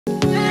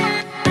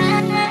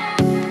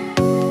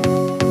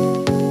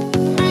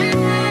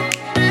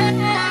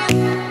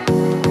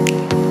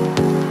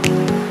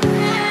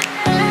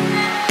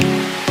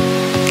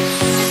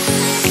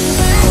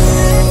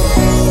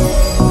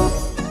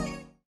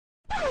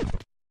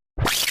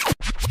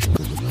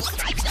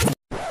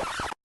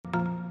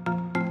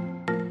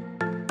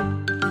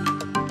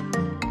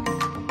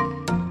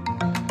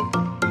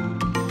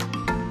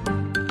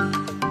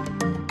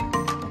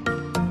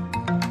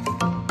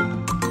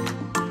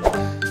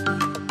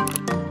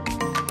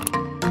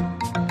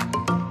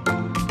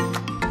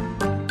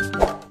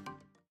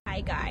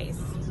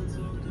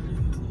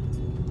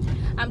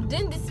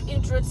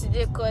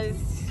today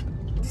because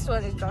this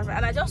one is done,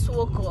 and I just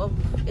woke up.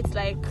 It's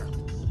like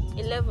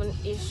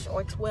 11-ish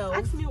or 12.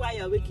 Ask me why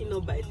you're waking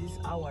up by this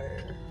hour.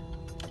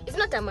 It's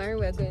not Tamarin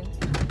we're going.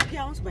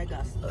 Yeah, I want to buy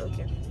gas.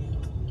 Okay.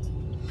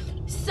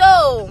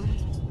 So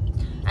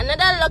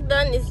another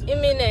lockdown is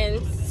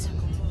imminent.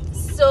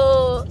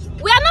 So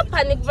we are not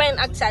panic buying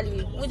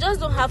actually. We just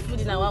don't have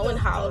food in our own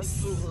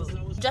house.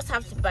 We just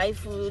have to buy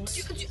food.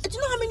 Do you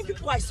know how many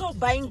people I saw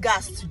buying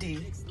gas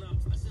today?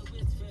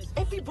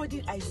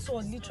 Everybody I saw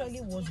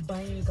literally was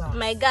buying gas.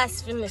 My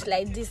gas finished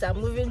like this. I'm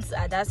moving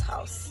to Ada's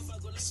house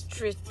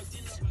straight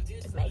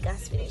if my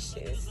gas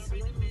finishes.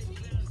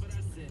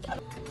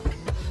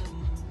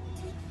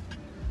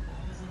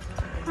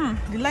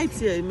 The lights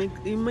here,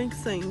 it makes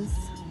sense.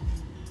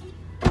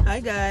 Hi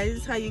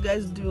guys, how you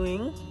guys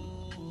doing?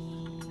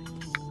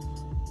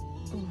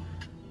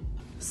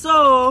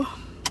 So,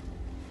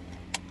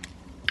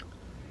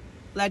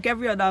 like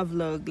every other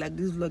vlog, like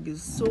this vlog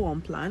is so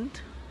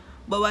unplanned.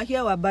 But we're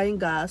here, we're buying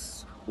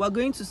gas. We're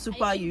going to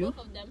Super U.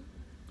 Both of them?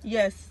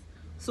 Yes.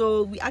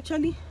 So we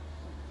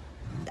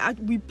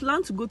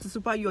plan to go to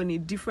Super U on a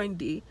different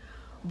day,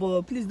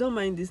 but please don't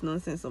mind this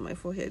nonsense on my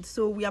forehead.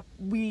 So we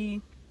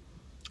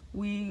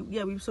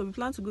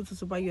plan to go to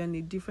Super U on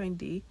a different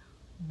day,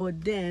 but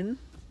then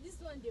This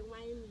one they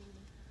whine me.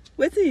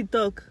 wait till you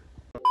talk.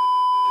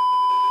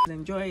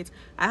 Enjoy it.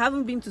 I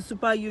haven't been to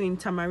Super U in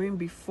Tamarin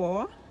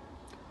before,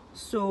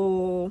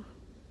 so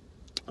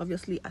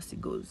obviously as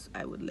it goes,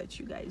 I would let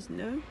you guys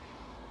know.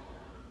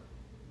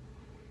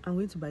 I'm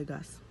going to buy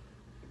gas.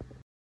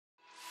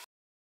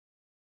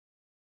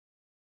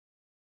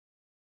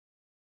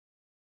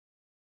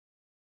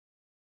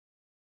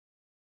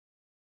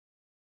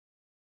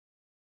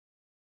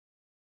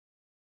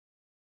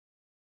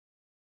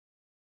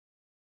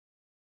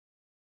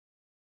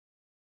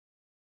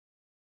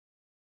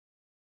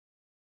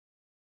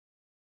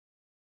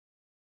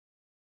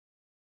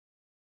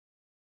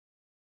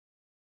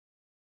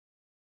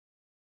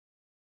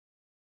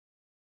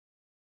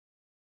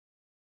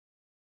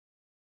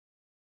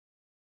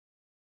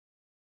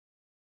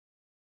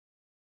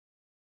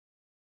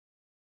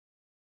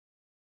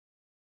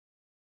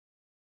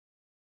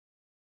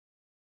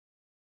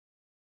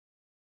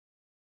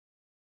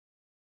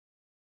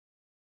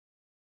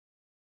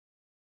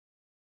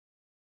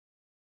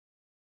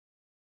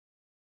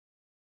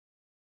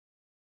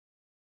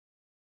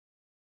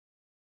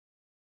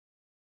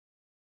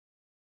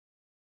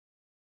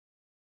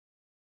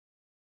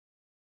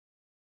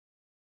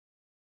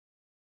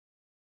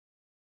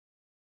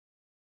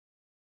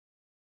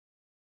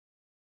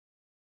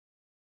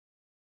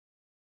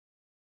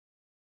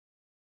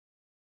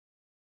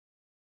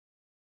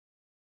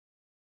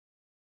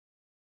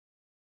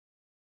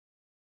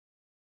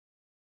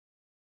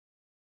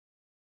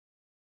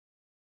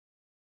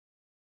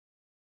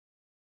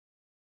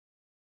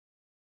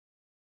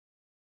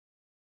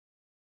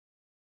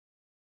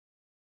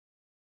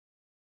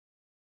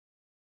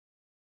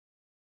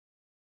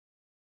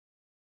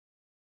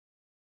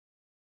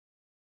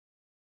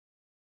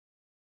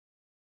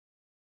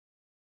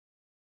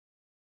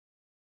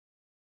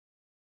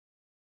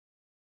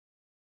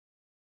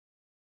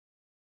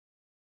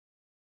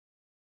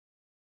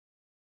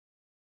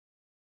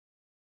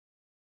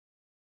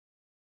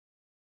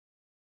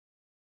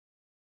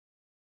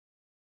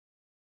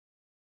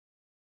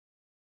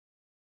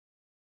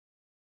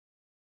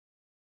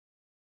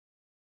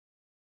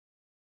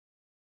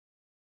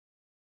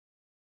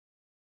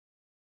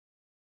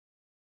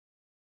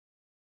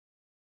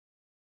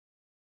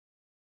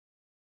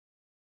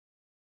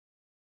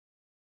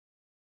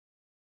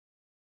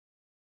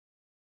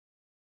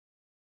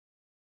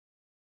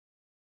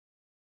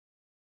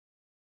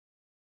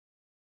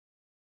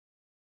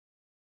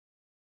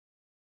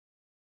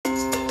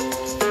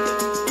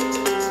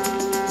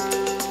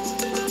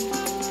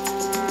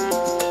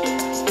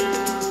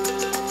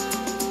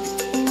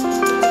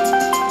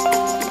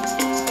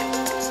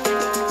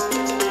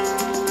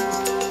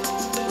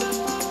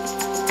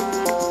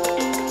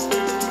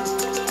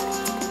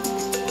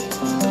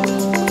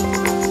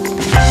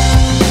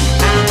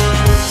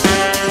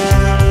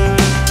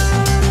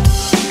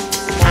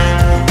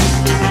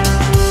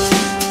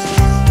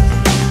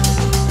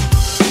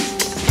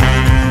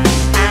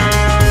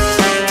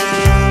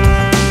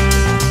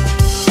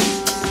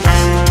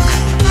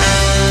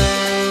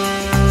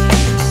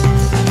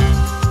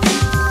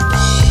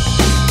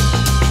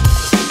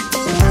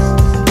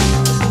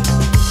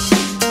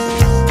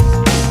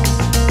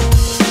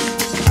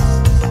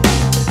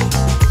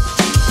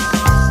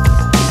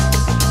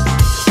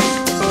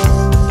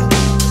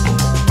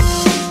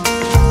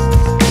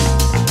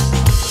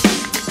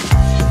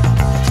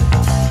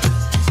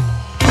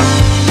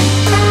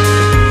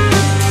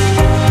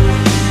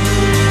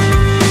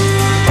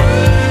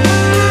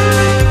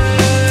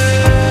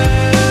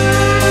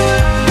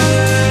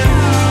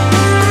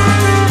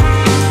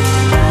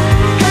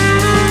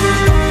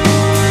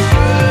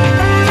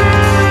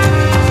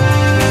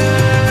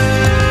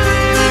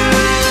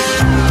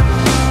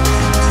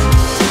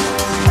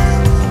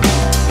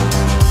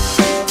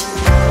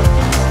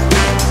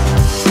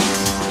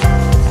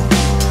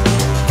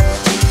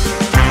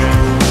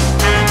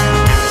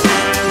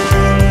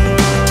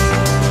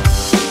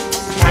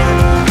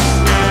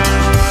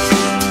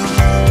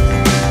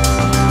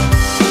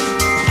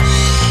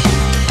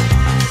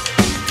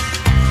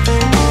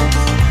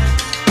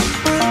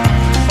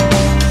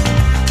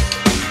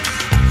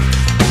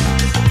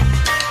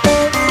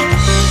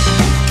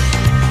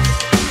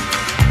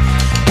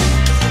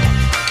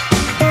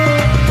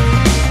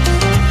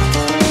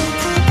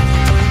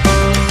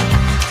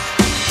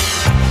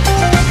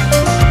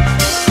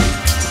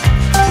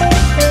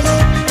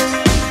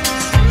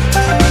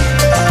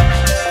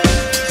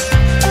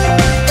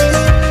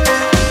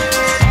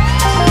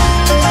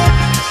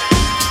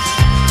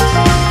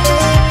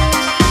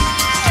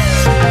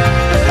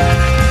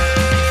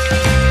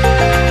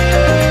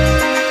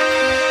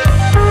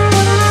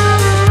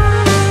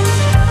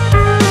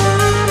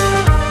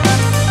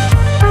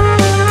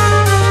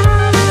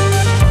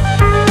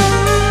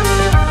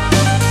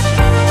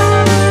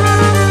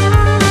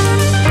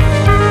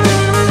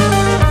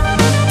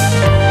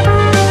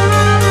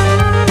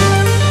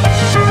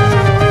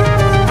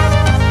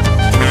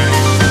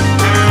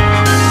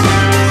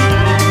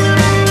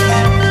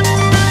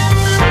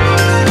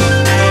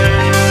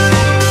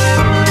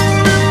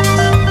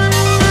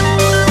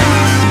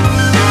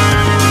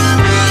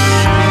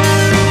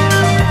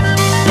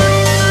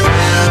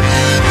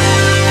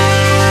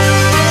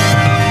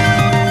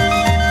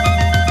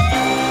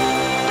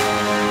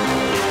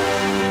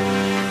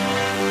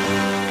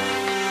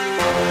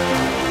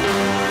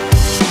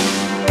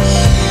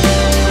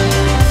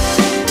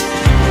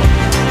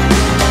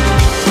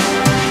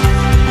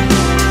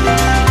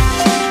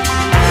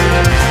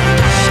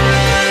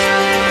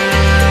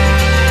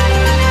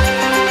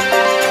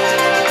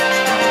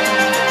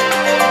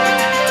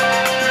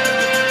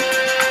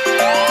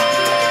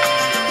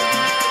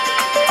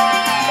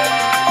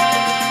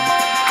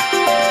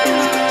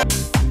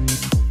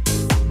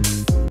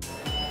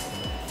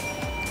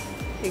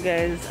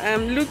 guys,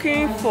 I'm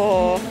looking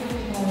for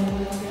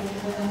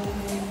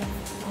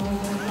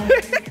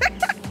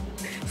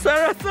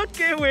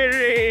Sorosoke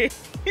Were.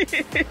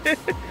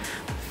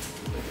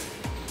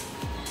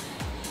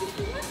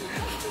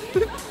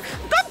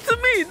 Talk to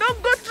me,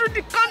 don't go through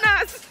the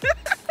corners.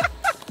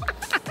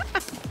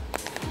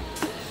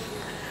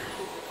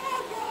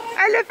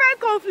 Elephant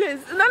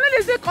cornflakes. No,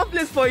 they say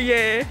cornflakes for you.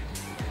 They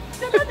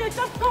know they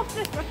chop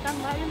cornflakes for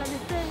Tamarin on the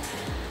thing.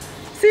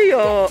 See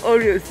your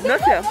Oreos. They Not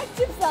don't your. like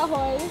chips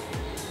ahoy.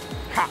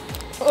 Ha.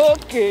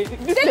 Okay. This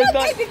They place don't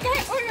don't. like the kind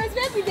of Oreos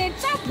maybe they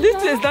chop. This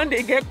place don't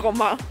they get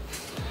comma.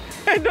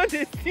 I know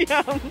they see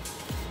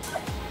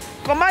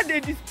comma they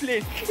this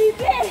place. See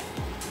there.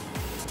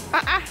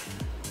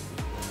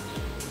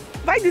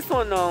 Buy this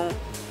one now.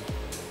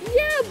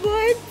 Yeah,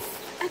 but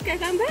okay, I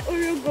can buy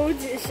Oreo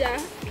Golden, Sha.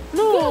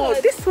 No,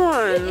 Good. this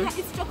one.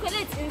 It's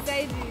chocolate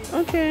inside it.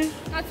 Okay.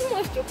 Not too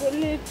much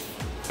chocolate.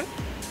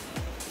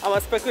 Our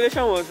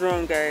speculation was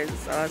wrong, guys.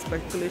 Our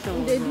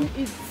speculation was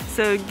wrong.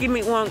 So give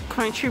me one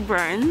crunchy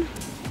brand.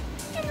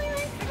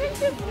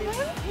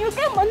 You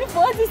get money for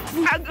all this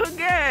thing. I go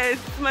get,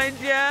 my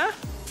dear.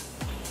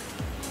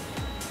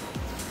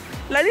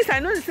 Like this, I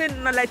know they say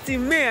not like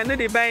in May. I know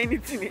they buy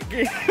anything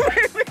again.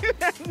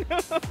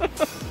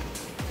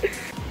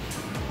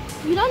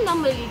 You don't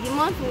normally, the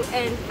month will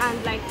end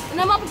and like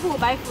normal people will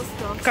buy food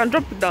stuff. You can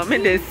drop it down,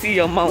 make they see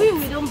your mouth.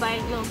 We don't buy,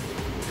 no.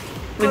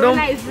 We Corona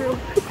don't. is real.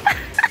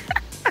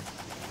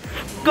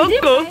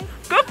 Coco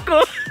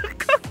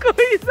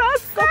is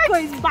outside. Coco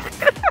is back.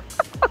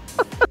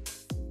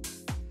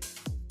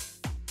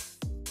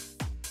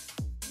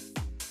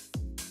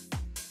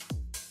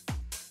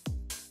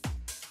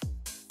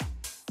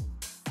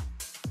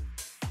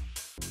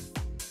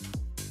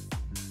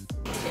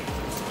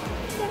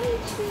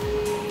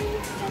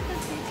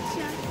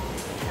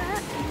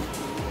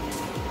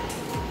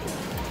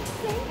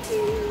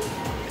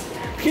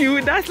 You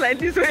would dance like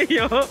this when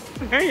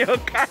your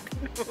cat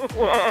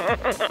walk.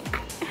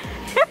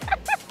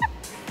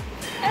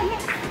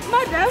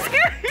 Madam,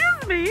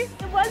 Excuse me. it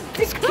was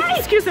disgrace.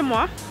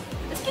 Excusez-moi.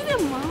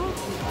 Excusez-moi.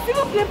 S'il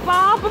vous plaît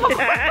pas.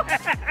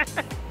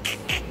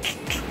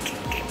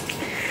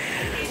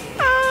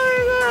 Oh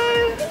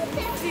my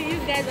god. See, you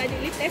guys are the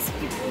latest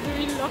people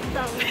during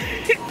lockdown.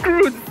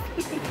 Cruise.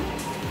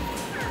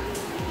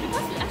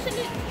 Because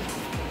actually,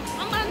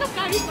 I'm not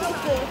carry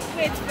Coco.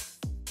 Wait,